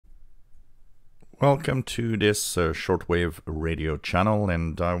Welcome to this shortwave radio channel,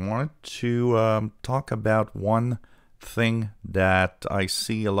 and I wanted to talk about one thing that I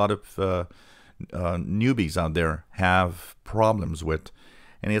see a lot of newbies out there have problems with,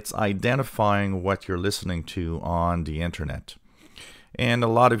 and it's identifying what you're listening to on the internet. And a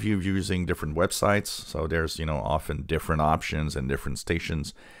lot of you using different websites, so there's often different options and different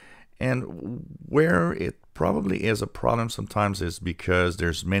stations. And where it probably is a problem sometimes is because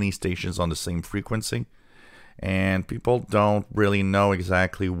there's many stations on the same frequency and people don't really know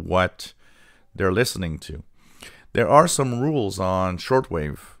exactly what they're listening to. There are some rules on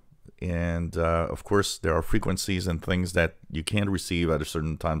shortwave, and of course there are frequencies and things that you can't receive at a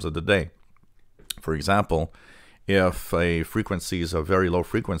certain times of the day. For example, if a frequency is a very low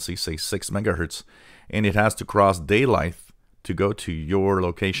frequency, say 6 megahertz, and it has to cross daylight to go to your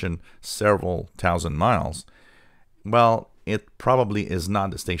location several thousand miles, well, it probably is not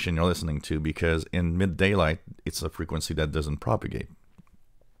the station you're listening to, because in mid-daylight, it's a frequency that doesn't propagate.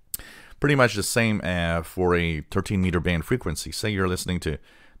 Pretty much the same for a 13-meter band frequency. Say you're listening to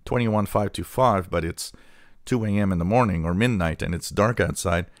 21525, but it's 2 a.m. in the morning or midnight and it's dark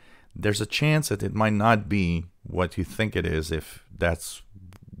outside. There's a chance that it might not be what you think it is if that's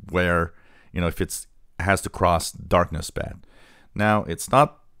where, if it has to cross darkness band. Now, it's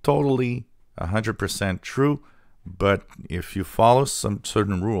not totally 100% true, but if you follow some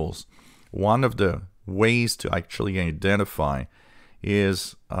certain rules, one of the ways to actually identify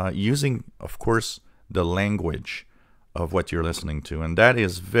is using, of course, the language of what you're listening to, and that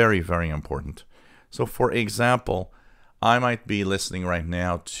is very, very important. So, for example, I might be listening right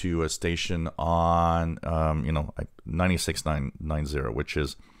now to a station on, 96990, which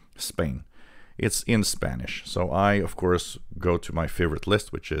is Spain. It's in Spanish. So I, of course, go to my favorite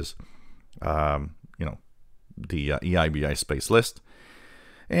list, which is, the EIBI space list.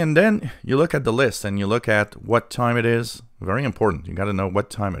 And then you look at the list and you look at what time it is. Very important. You got to know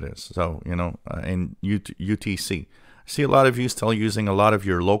what time it is. So, and UTC. I see a lot of you still using a lot of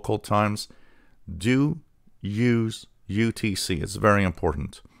your local times. Do use UTC. It's very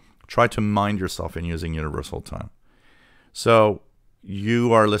important. Try to mind yourself in using universal time. So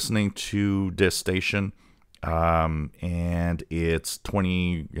you are listening to this station and it's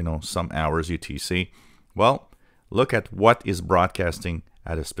 20 some hours UTC. Well, look at what is broadcasting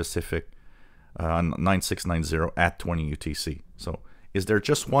at a specific 9690 at 20 UTC. So is there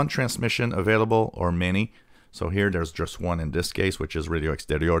just one transmission available or many? So here there's just one in this case, which is Radio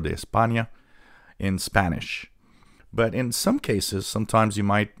Exterior de España in Spanish. But in some cases, sometimes you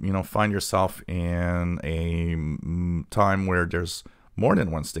might, find yourself in a time where there's more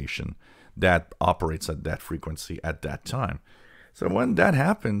than one station that operates at that frequency at that time. So when that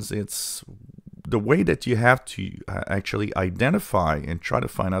happens, it's the way that you have to actually identify and try to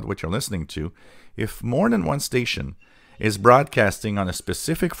find out what you're listening to. If more than one station is broadcasting on a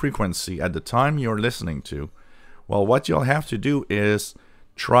specific frequency at the time you're listening to, well, what you'll have to do is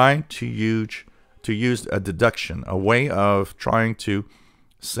try to use a deduction, a way of trying to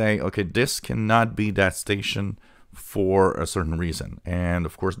say, okay, this cannot be that station for a certain reason. And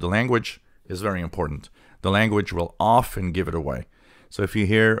of course, the language is very important. The language will often give it away. So if you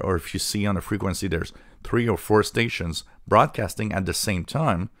hear or if you see on a frequency there's 3 or 4 stations broadcasting at the same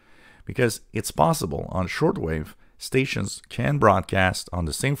time, because it's possible on shortwave, stations can broadcast on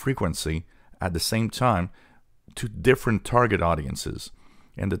the same frequency at the same time to different target audiences.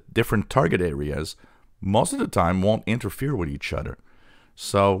 And the different target areas, most of the time, won't interfere with each other.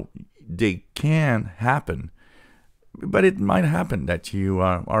 So they can happen. But it might happen that you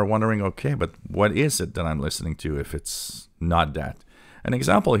are wondering, okay, but what is it that I'm listening to if it's not that? An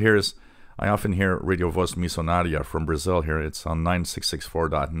example here is, I often hear Radio Voz Missionaria from Brazil here. It's on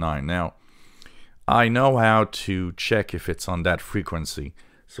 9664.9. Now, I know how to check if it's on that frequency.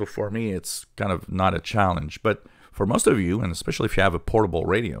 So for me, it's kind of not a challenge. But for most of you, and especially if you have a portable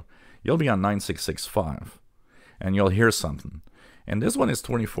radio, you'll be on 9665 and you'll hear something. And this one is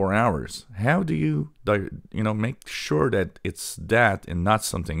 24 hours. How do you make sure that it's that and not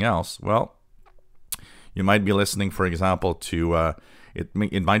something else? Well, you might be listening, for example, to it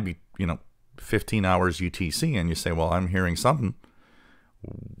might be 15 hours UTC, and you say, well, I'm hearing something.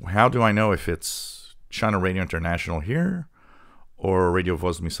 How do I know if it's China Radio International here or Radio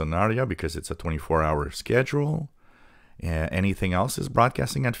Voz Missionaria, because it's a 24-hour schedule? Anything else is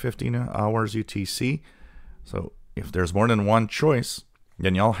broadcasting at 15 hours UTC. So if there's more than one choice,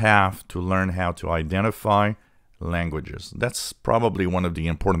 then you'll have to learn how to identify languages. That's probably one of the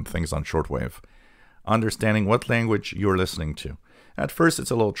important things on shortwave. Understanding what language you're listening to. At first, it's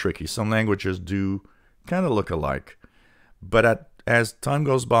a little tricky. Some languages do kind of look alike. But as time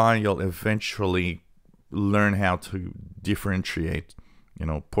goes by, you'll eventually learn how to differentiate,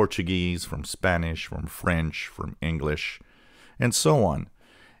 Portuguese from Spanish, from French, from English, and so on.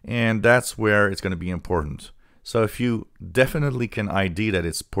 And that's where it's going to be important. So if you definitely can ID that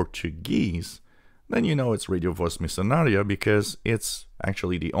it's Portuguese, then you know it's Radio Voz Missionaria because it's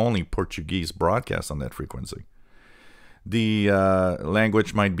actually the only Portuguese broadcast on that frequency. The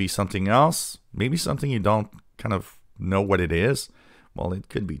language might be something else, maybe something you don't kind of know what it is. Well, it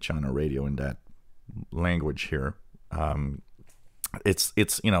could be China Radio in that language here.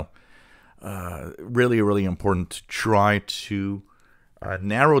 It's really, really important to try to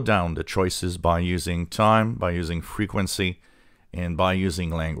narrow down the choices by using time, by using frequency, and by using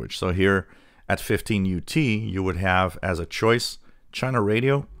language. So here at 15 UT, you would have as a choice China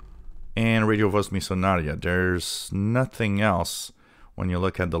Radio and Radio Voz Missionaria. There's nothing else when you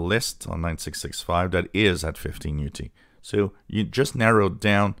look at the list on 9665 that is at 15 UT. So you just narrowed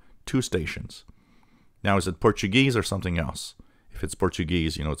down 2 stations. Now, is it Portuguese or something else? If it's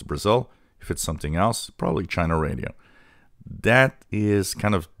Portuguese, it's Brazil. If it's something else, probably China Radio. That is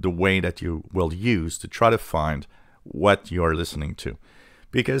kind of the way that you will use to try to find what you are listening to.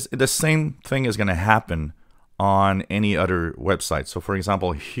 Because the same thing is going to happen on any other website. So for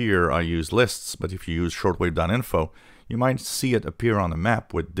example, here I use lists, but if you use shortwave.info, you might see it appear on the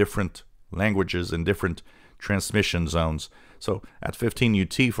map with different languages and different transmission zones. So at 15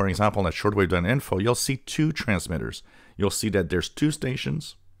 UT, for example, at shortwave.info, you'll see 2 transmitters. You'll see that there's 2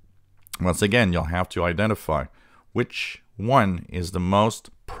 stations. Once again, you'll have to identify which one is the most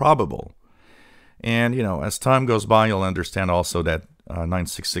probable. And, as time goes by, you'll understand also that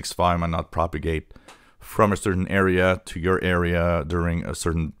 9665 might not propagate from a certain area to your area during a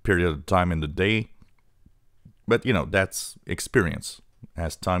certain period of time in the day. But, that's experience.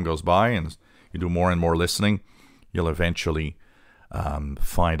 As time goes by and you do more and more listening, you'll eventually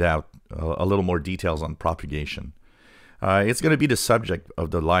find out a little more details on propagation. It's going to be the subject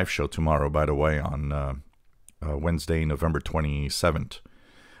of the live show tomorrow, by the way, on Wednesday, November 27th.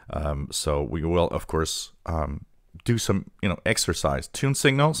 So we will, of course, do some, exercise, tune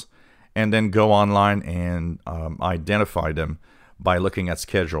signals, and then go online and identify them by looking at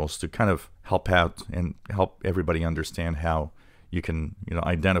schedules to kind of help out and help everybody understand how you can,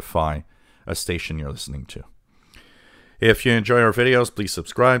 identify a station you're listening to. If you enjoy our videos, please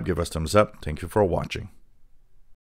subscribe, give us thumbs up. Thank you for watching.